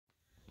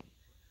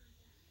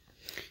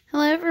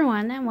Hello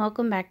everyone and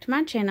welcome back to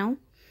my channel.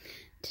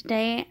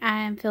 Today I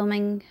am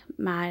filming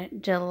my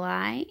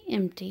July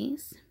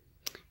empties.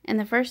 And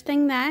the first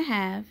thing that I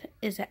have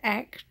is an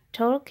Act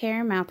Total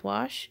Care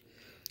mouthwash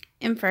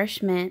in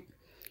fresh mint,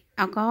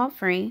 alcohol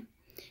free,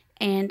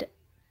 and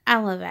I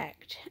love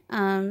Act.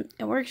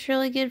 It works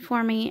really good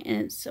for me, and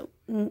it's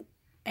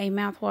a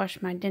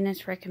mouthwash my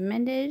dentist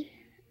recommended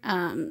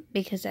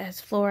because it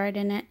has fluoride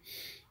in it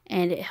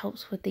and it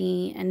helps with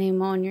the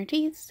enamel in your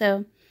teeth.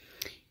 So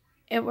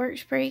it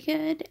works pretty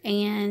good,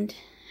 and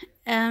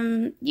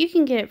you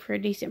can get it for a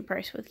decent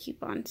price with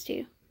coupons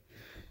too.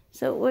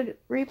 So would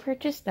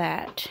repurchase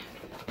that.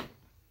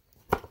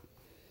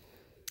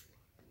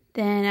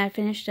 Then I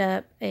finished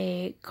up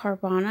a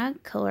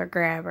Carbona color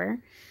grabber,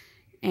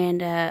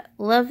 and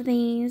love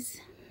these.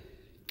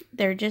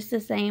 They're just the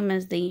same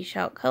as the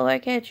Shout color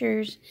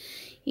catchers.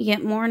 You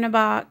get more in a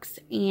box,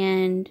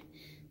 and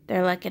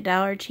they're like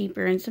 $1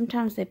 cheaper, and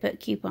sometimes they put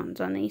coupons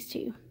on these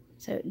too.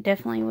 So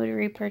definitely would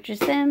repurchase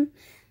them.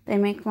 They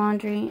make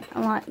laundry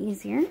a lot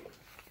easier.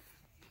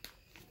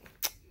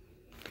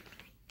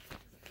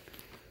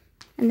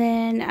 And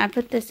then I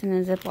put this in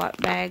a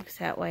Ziploc bag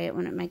so that way it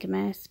wouldn't make a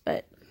mess.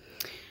 But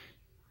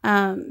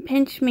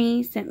Pinch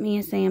Me sent me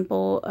a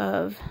sample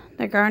of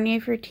the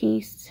Garnier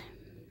Fructis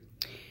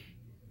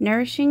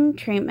Nourishing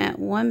Treatment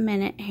 1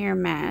 Minute Hair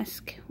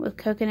Mask with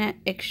coconut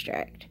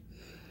extract.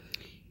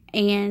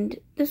 And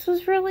this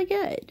was really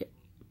good.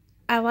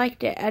 I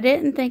liked it. I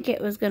didn't think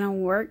it was going to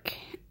work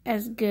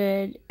as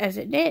good as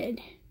it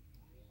did.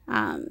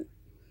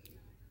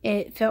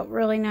 It felt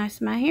really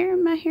nice in my hair.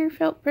 My hair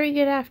felt pretty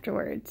good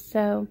afterwards.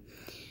 So,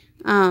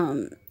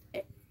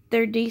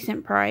 they're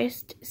decent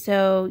priced.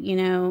 So, you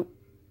know,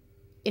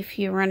 if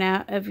you run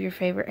out of your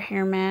favorite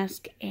hair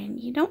mask and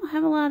you don't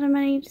have a lot of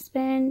money to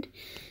spend,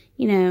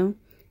 you know,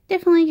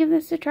 definitely give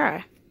this a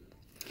try.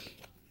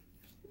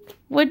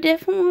 Would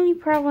definitely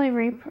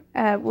probably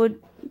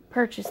would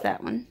purchase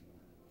that one.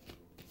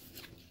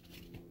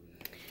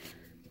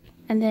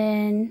 And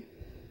then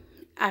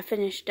I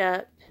finished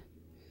up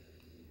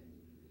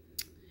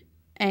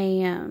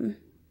a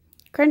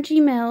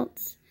Crunchy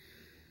Melts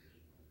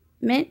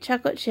mint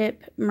chocolate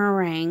chip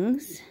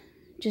meringues,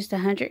 just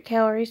 100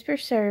 calories per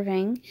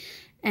serving,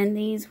 and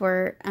these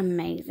were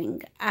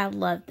amazing. I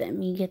love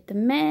them. You get the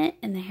mint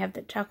and they have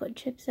the chocolate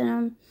chips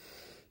in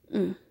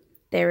them.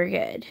 They were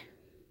good.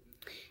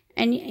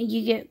 And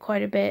you get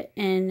quite a bit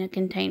in a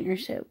container,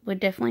 so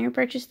would definitely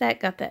repurchase that.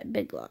 Got that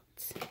Big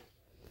Lots.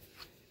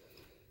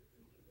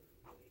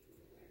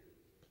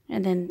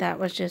 And then that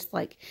was just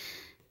like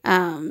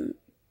the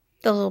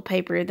little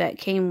paper that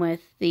came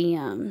with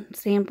the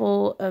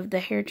sample of the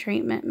hair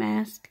treatment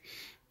mask.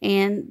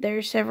 And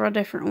there's several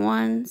different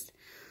ones.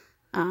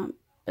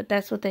 But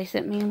that's what they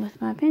sent me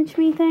with my Pinch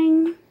Me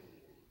thing.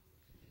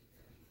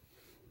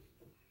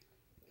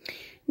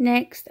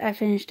 Next, I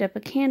finished up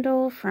a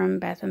candle from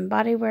Bath &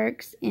 Body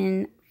Works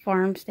in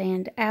Farm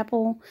Stand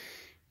Apple.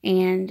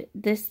 And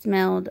this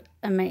smelled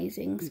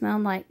amazing.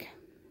 Smelled like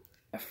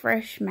a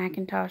fresh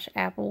Macintosh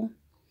apple.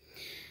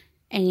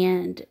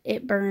 And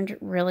it burned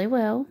really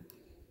well.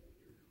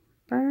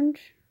 Burned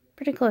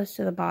pretty close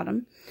to the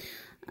bottom.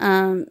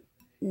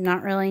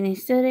 Not really any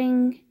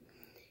sitting.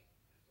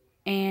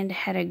 And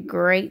had a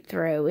great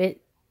throw.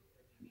 It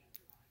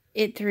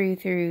threw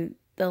through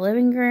the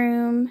living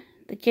room,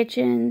 the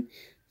kitchen.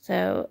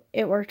 So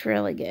it worked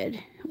really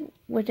good.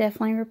 Would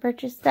definitely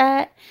repurchase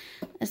that.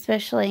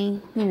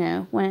 Especially, you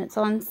know, when it's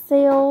on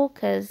sale.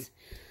 Because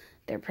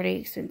they're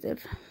pretty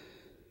expensive.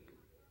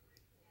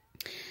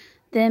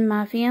 Then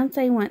my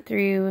fiance went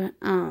through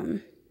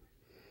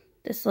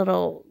this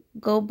little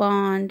Gold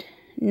Bond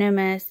No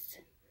Mess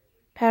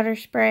powder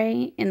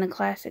spray in the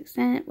classic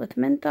scent with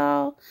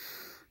menthol.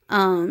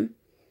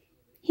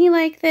 He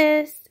liked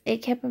this.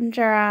 It kept him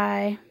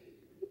dry,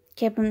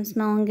 kept him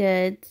smelling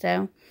good,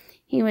 so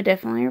he would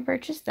definitely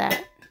repurchase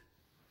that.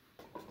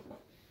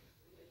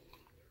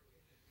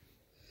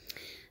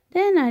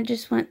 Then I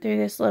just went through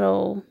this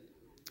little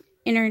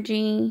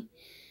energy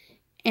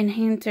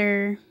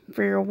enhancer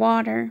for your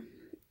water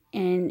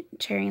and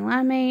cherry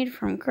limeade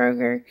from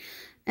Kroger,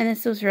 and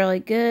this was really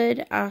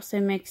good. I also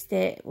mixed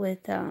it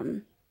with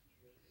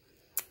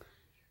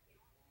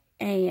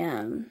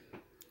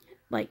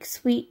like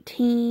sweet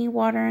tea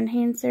water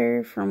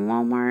enhancer from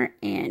Walmart,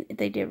 and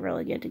they did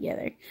really good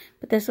together.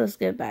 But this was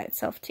good by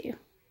itself too.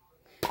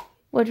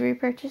 Would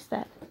repurchase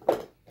that.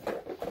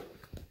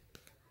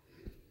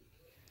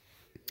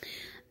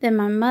 Then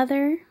my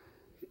mother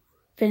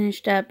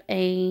finished up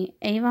a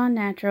Avon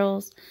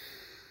Naturals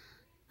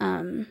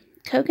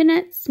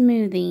coconut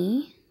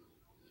smoothie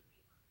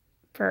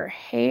for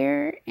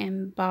hair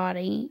and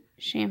body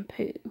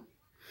shampoo.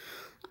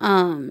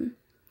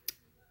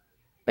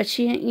 But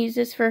she didn't use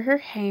this for her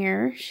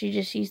hair. She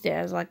just used it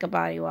as like a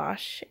body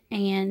wash.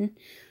 And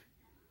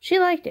she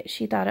liked it.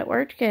 She thought it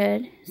worked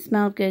good.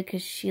 Smelled good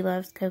because she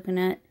loves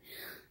coconut.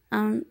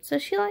 So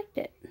she liked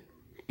it.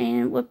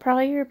 And would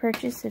probably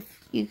repurchase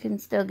if you can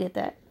still get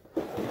that.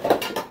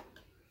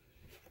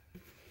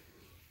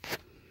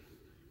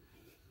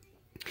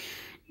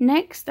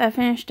 Next, I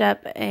finished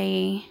up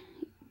a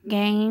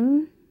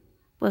Gain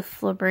with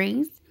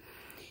Febreze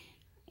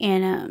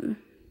and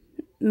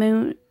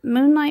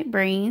Moonlight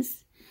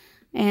Breeze.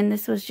 And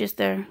this was just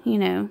the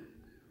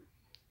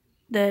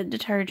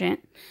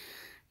detergent.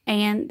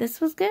 And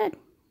this was good.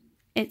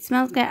 It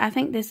smells good. I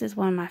think this is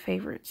one of my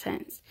favorite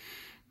scents.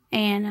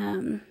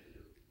 And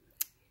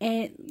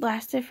it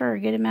lasted for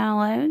a good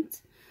amount of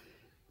loads.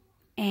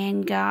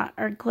 And got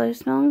our clothes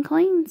smelling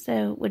clean.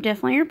 So would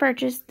definitely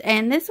repurchase.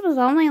 And this was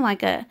only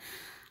like a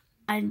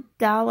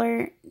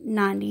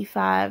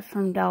 $1.95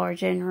 from Dollar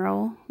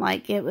General.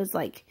 Like it was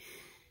like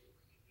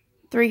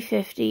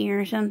 $3.50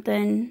 or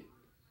something.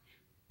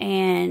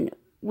 And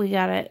we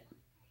got a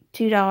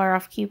 $2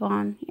 off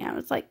coupon. Yeah, it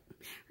was like,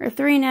 or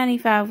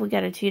 $3.95. We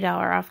got a $2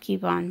 off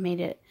coupon.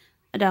 Made it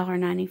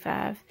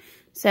 $1.95.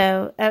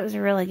 So that was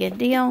a really good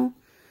deal.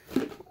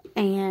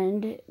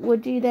 And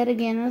would do that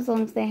again as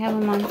long as they have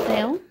them on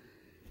sale.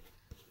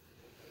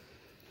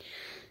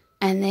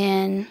 And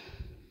then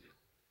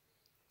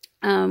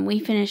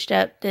we finished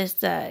up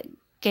this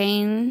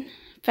Gain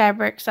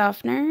fabric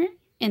softener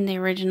in the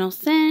original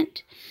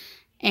scent.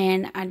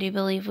 And I do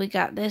believe we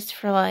got this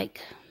for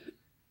like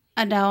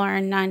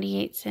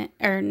 $1.98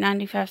 or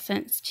 95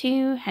 cents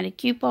too. Had a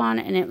coupon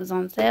and it was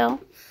on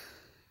sale.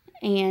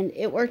 And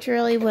it worked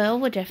really well.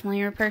 Would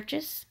definitely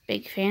repurchase.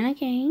 Big fan of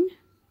Gain.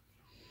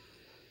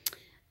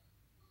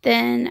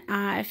 Then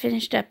I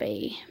finished up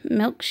a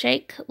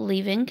Milkshake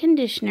leave-in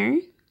conditioner.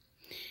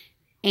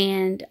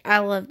 And I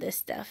love this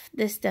stuff.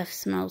 This stuff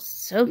smells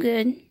so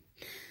good.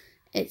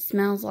 It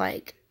smells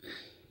like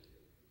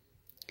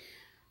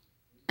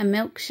a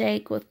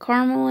milkshake with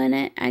caramel in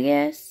it, I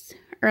guess.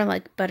 Or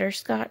like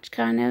butterscotch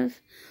kind of.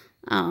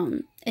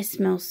 It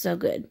smells so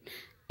good.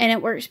 And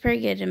it works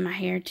pretty good in my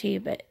hair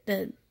too. But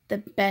the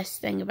best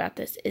thing about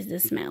this is the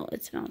smell.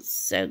 It smells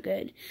so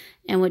good.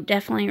 And would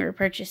definitely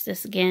repurchase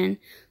this again.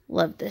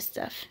 Love this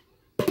stuff.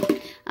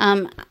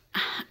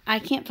 I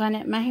can't find it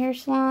at my hair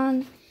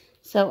salon,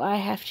 so I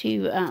have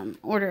to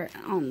order it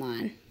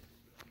online.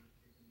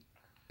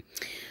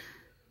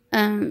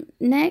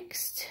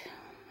 Next,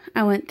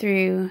 I went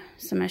through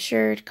some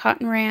Assured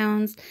cotton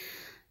rounds,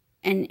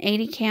 an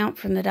 80 count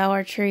from the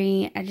Dollar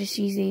Tree. I just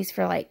use these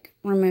for like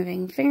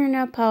removing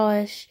fingernail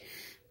polish,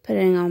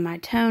 putting on my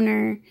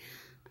toner,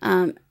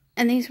 and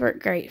these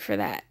work great for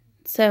that.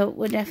 So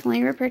would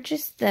definitely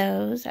repurchase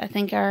those. I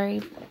think I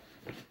already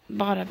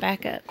bought a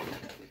backup.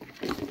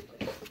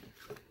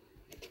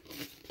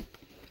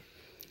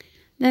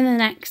 Then the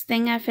next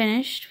thing I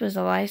finished was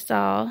a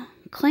Lysol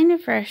Clean and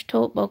Fresh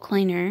Toilet Bowl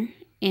Cleaner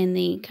in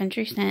the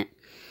Country Scent.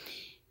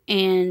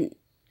 And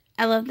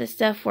I love this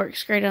stuff.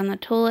 Works great on the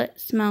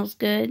toilet. Smells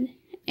good.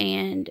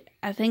 And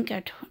I think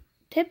I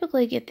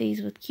typically get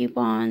these with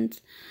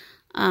coupons.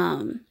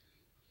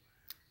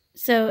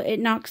 So it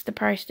knocks the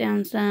price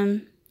down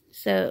some.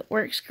 So it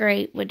works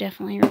great. Would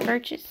definitely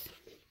repurchase.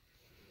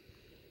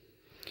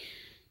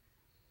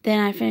 Then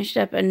I finished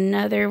up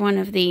another one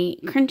of the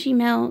Crunchy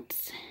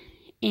Melts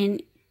in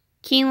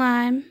key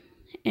lime.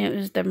 It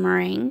was the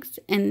meringues.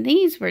 And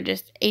these were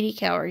just 80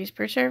 calories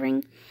per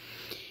serving.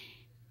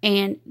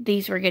 And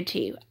these were good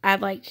too. I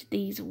liked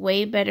these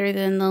way better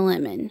than the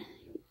lemon.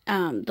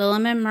 The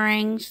lemon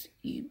meringues,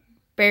 you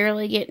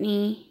barely get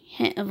any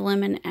hint of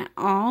lemon at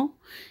all.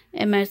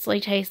 It mostly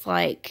tastes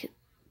like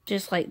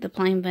just like the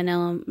plain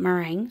vanilla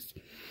meringues.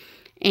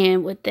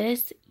 And with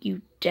this,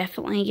 you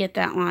definitely get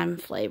that lime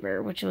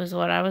flavor, which was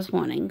what I was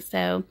wanting.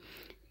 So,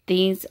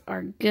 these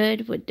are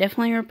good. Would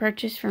definitely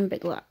repurchase from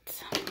Big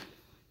Lots.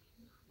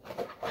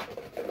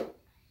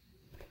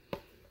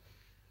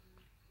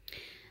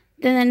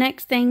 Then the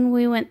next thing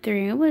we went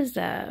through was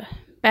Bath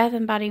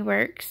 & Body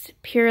Works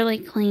Purely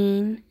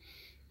Clean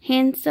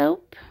Hand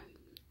Soap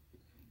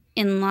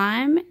in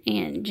lime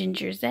and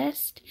ginger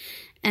zest.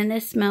 And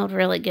this smelled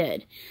really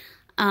good.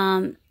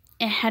 It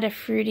had a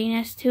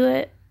fruitiness to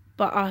it.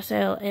 But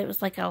also, it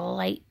was like a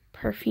light,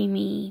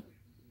 perfumey,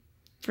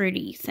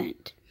 fruity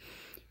scent.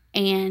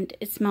 And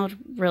it smelled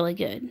really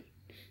good.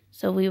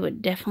 So we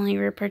would definitely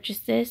repurchase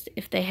this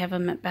if they have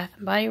them at Bath &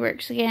 Body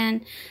Works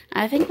again.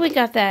 I think we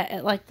got that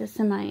at like the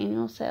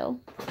semi-annual sale.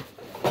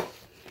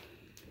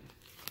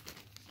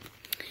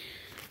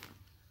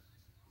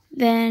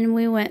 Then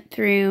we went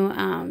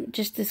through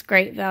just this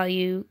great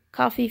value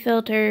coffee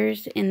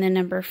filters in the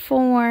number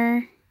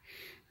 4.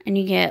 And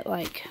you get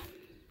like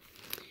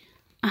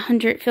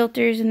 100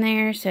 filters in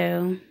there,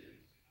 so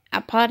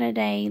a pot a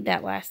day.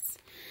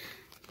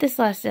 This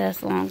lasted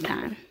us a long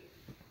time,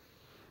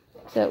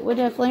 so we'll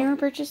definitely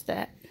repurchase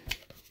that.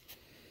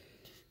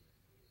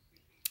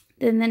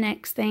 Then the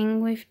next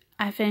thing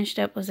I finished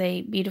up was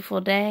a Beautiful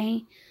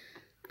Day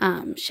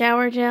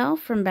shower gel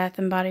from Bath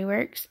 & Body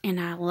Works, and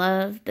I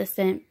love the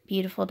scent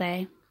Beautiful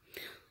Day.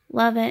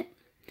 Love it.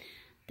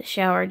 The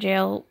shower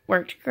gel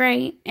worked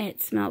great. It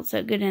smelled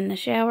so good in the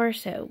shower,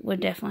 so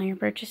would definitely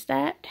repurchase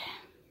that.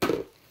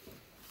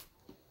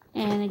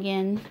 And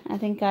again, I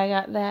think I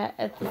got that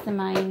at the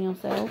semi-annual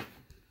sale.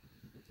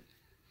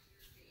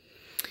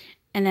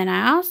 And then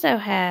I also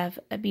have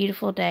a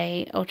Beautiful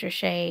Day Ultra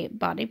Shea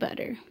Body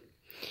Butter.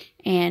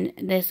 And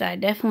this I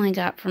definitely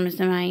got from a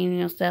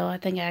semi-annual sale. I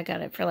think I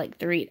got it for like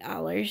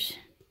 $3.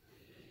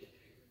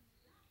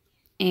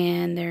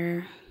 And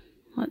they're,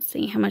 let's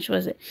see, how much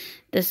was it?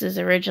 This is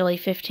originally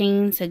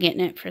 $15, so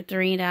getting it for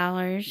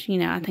 $3, you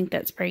know, I think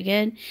that's pretty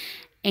good.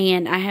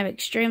 And I have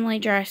extremely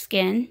dry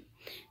skin,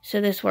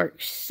 so this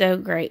works so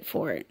great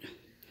for it.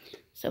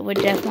 So would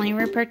definitely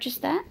repurchase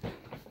that.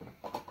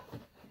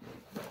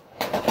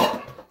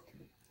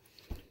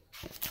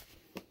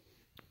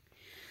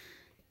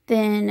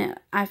 Then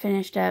I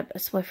finished up a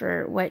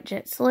Swiffer Wet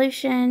Jet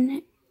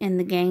Solution in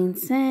the Gain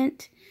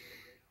scent.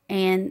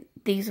 And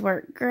these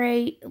work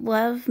great.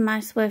 Love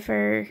my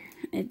Swiffer.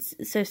 It's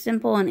so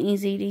simple and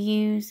easy to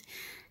use.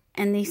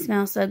 And these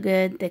smell so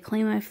good. They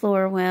clean my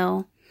floor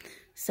well.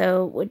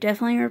 So would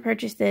definitely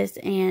repurchase this.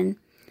 And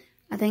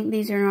I think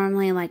these are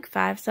normally like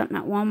 $5 something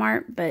at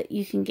Walmart. But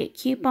you can get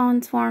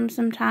coupons for them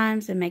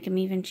sometimes and make them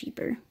even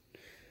cheaper.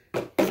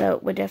 So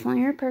would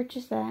definitely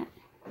repurchase that.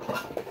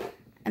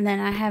 And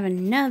then I have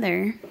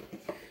another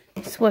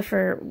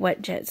Swiffer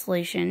Wet Jet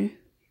Solution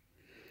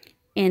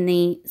in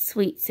the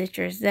Sweet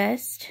Citrus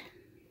Zest.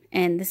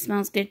 And this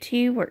smells good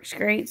too. Works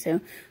great.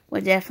 So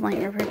would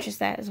definitely repurchase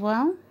that as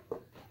well.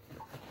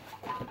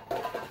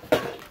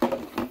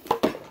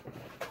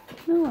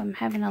 Ooh, I'm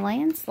having a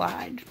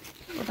landslide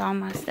with all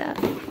my stuff.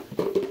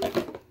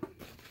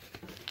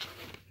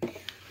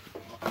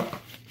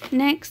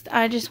 Next,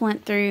 I just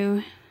went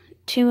through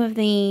 2 of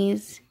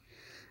these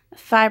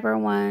Fiber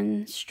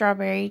One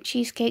strawberry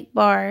cheesecake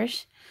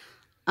bars.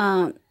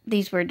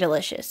 These were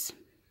delicious.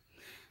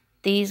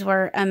 These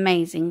were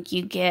amazing.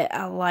 You get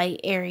a light,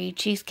 airy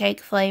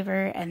cheesecake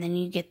flavor, and then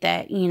you get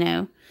that, you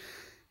know,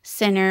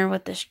 center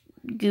with the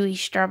gooey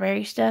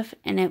strawberry stuff,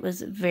 and it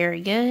was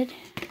very good.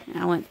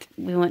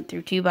 We went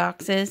through 2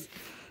 boxes,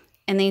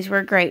 and these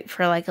were great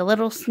for like a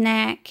little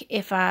snack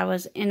if I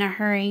was in a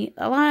hurry.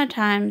 A lot of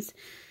times,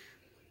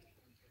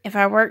 if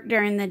I work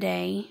during the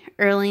day,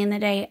 early in the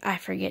day, I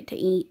forget to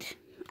eat.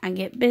 I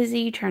get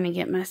busy trying to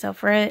get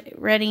myself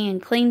ready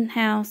and clean the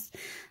house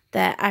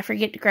that I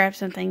forget to grab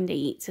something to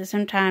eat. So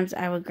sometimes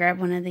I would grab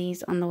one of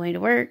these on the way to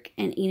work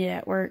and eat it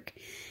at work.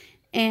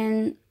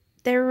 And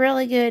they're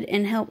really good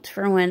and helped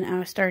for when I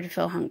was starting to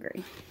feel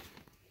hungry.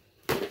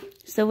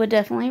 So would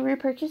definitely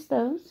repurchase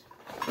those.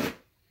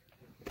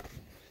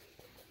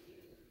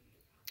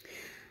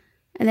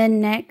 And then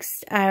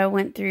next I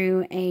went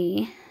through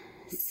a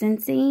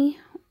Scentsy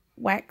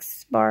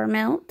wax bar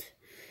melt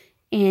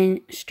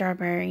in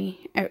strawberry.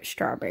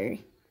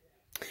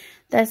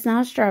 That's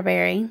not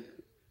strawberry.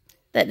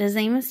 That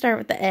doesn't even start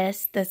with the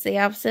S. That's the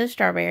opposite of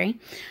strawberry.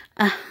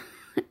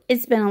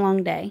 It's been a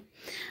long day.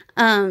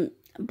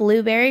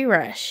 Blueberry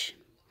Rush.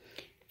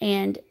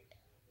 And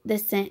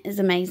this scent is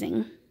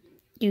amazing.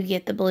 You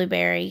get the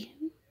blueberry.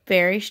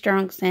 Very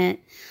strong scent.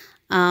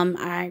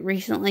 I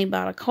recently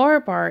bought a car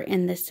bar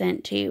in this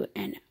scent too.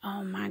 And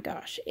oh my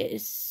gosh, it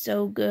is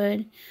so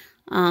good.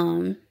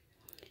 I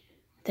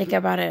think I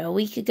bought it a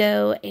week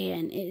ago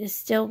and it is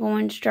still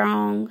going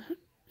strong.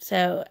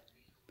 So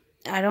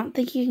I don't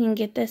think you can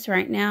get this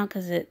right now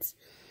because it's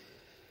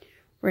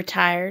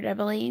retired, I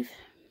believe.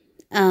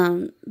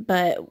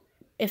 But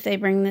if they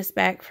bring this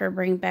back for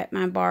Bring Back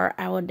My Bar,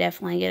 I will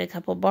definitely get a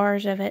couple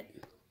bars of it.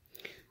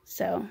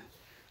 So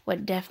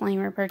would definitely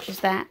repurchase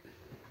that.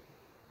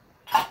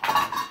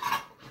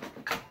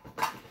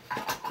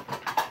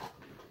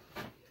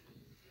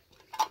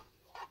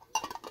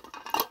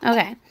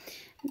 Okay,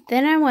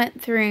 then I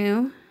went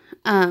through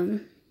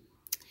 3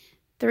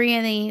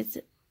 of these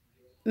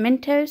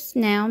Mentos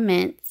Now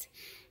mints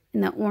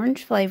in the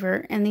orange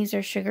flavor, and these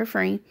are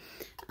sugar-free.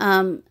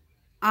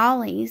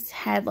 Ollie's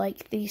had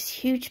like these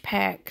huge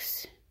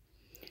packs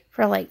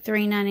for like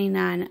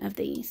 $3.99 of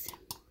these.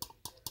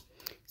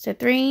 So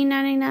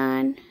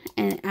 $3.99,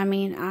 and I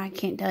mean, I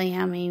can't tell you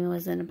how many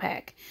was in a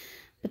pack,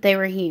 but they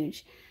were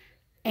huge.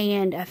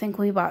 And I think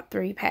we bought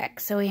 3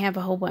 packs, so we have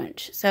a whole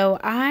bunch. So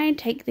I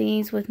take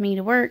these with me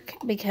to work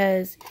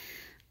because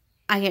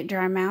I get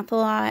dry mouth a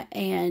lot,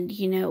 and,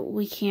 you know,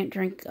 we can't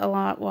drink a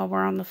lot while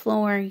we're on the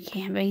floor. You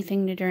can't have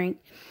anything to drink.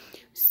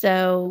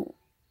 So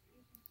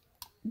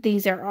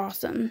these are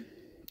awesome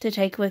to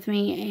take with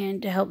me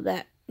and to help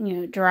that, you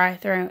know, dry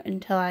throat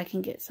until I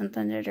can get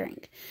something to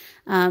drink.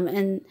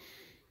 And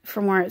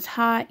from where it's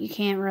hot, you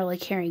can't really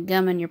carry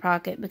gum in your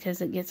pocket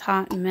because it gets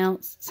hot and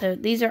melts. So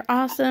these are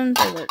awesome.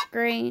 They work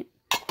great.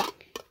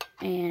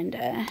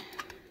 And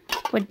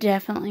would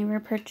definitely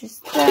repurchase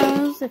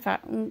those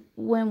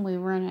when we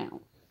run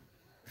out.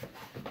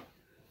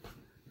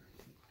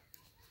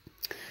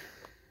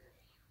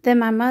 Then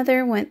my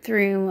mother went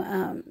through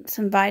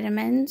some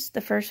vitamins.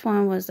 The first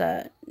one was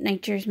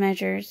Nature's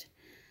Measures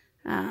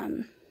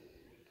vitamin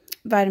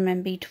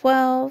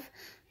B12.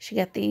 She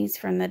got these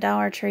from the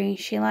Dollar Tree.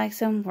 She likes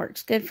them.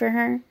 Works good for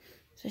her.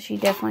 So she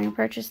definitely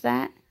purchased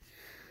that.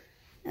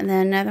 And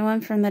then another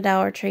one from the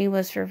Dollar Tree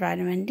was for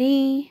vitamin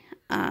D.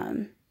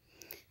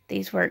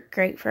 These work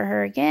great for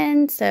her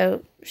again.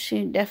 So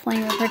she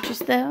definitely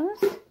purchased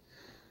those.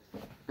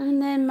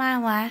 And then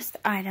my last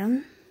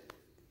item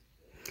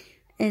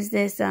is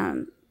this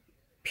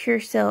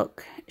Pure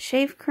Silk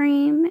Shave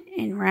Cream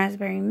in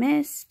Raspberry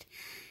Mist.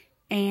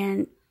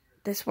 And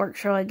this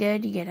works really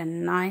good. You get a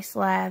nice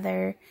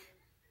lather,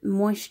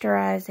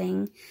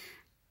 moisturizing,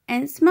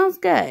 and it smells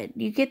good.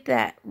 You get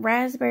that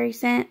raspberry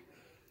scent,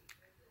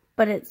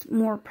 but it's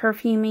more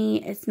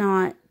perfumey. It's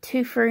not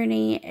too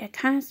fruity. It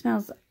kind of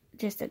smells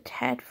just a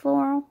tad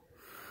floral.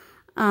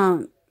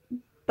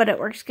 But it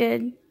works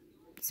good.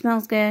 It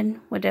smells good.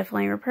 Would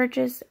definitely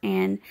repurchase.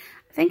 And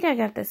I think I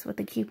got this with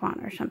a coupon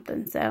or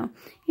something. So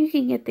you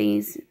can get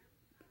these.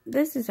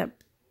 This is a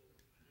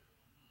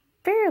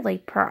fairly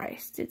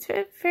priced. It's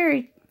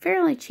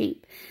fairly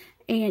cheap.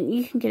 And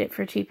you can get it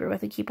for cheaper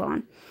with a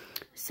coupon.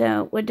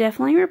 So would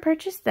definitely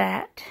repurchase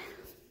that.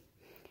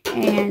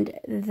 And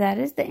that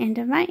is the end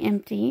of my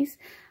empties.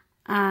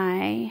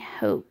 I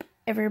hope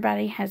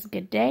everybody has a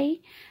good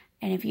day.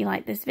 And if you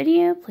like this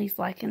video, please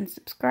like and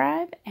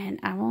subscribe. And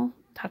I will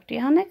talk to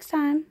y'all next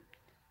time.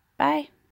 Bye.